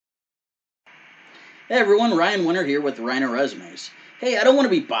Hey everyone, Ryan Winter here with Rhino Resumes. Hey, I don't want to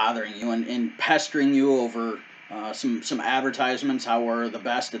be bothering you and pestering you over some advertisements, how we're the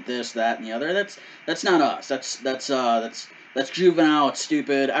best at this, that, and the other. That's not us. That's juvenile. It's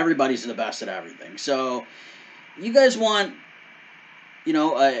stupid. Everybody's the best at everything. So you guys want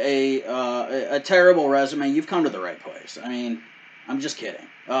a terrible resume? You've come to the right place. I mean, I'm just kidding.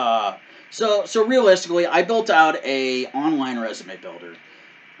 So realistically, I built out a online resume builder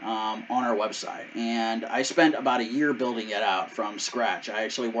on our website, and I spent about a year building it out from scratch. I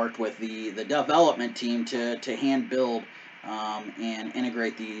actually worked with the development team to hand build and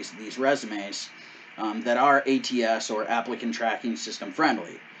integrate these resumes that are ATS or applicant tracking system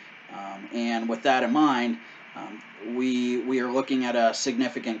friendly. And with that in mind, we are looking at a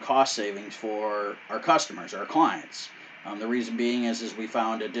significant cost savings for our customers, our clients. The reason being is we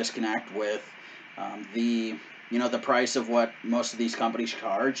found a disconnect with the the price of what most of these companies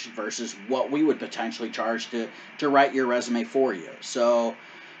charge versus what we would potentially charge to write your resume for you. So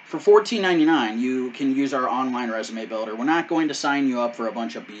for $14.99, you can use our online resume builder. We're not going to sign you up for a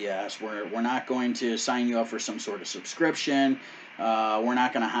bunch of BS. We're not going to sign you up for some sort of subscription. We're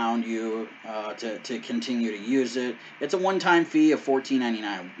not going to hound you to continue to use it. It's a one-time fee of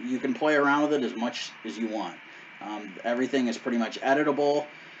 $14.99. You can play around with it as much as you want. Everything is pretty much editable.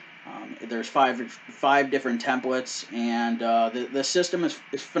 There's five different templates, and the system is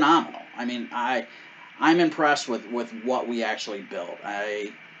phenomenal. I mean, I'm impressed with what we actually built.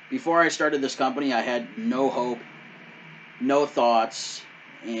 Before I started this company, I had no hope, no thoughts,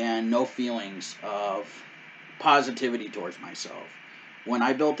 and no feelings of positivity towards myself. When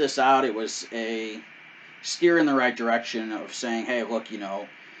I built this out, it was a steer in the right direction of saying, hey, look,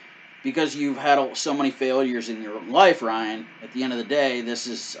 because you've had so many failures in your life, Ryan, at the end of the day, this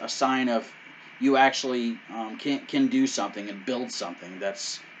is a sign of you actually can do something and build something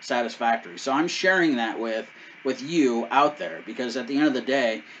that's satisfactory. So I'm sharing that with you out there, because at the end of the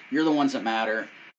day, you're the ones that matter.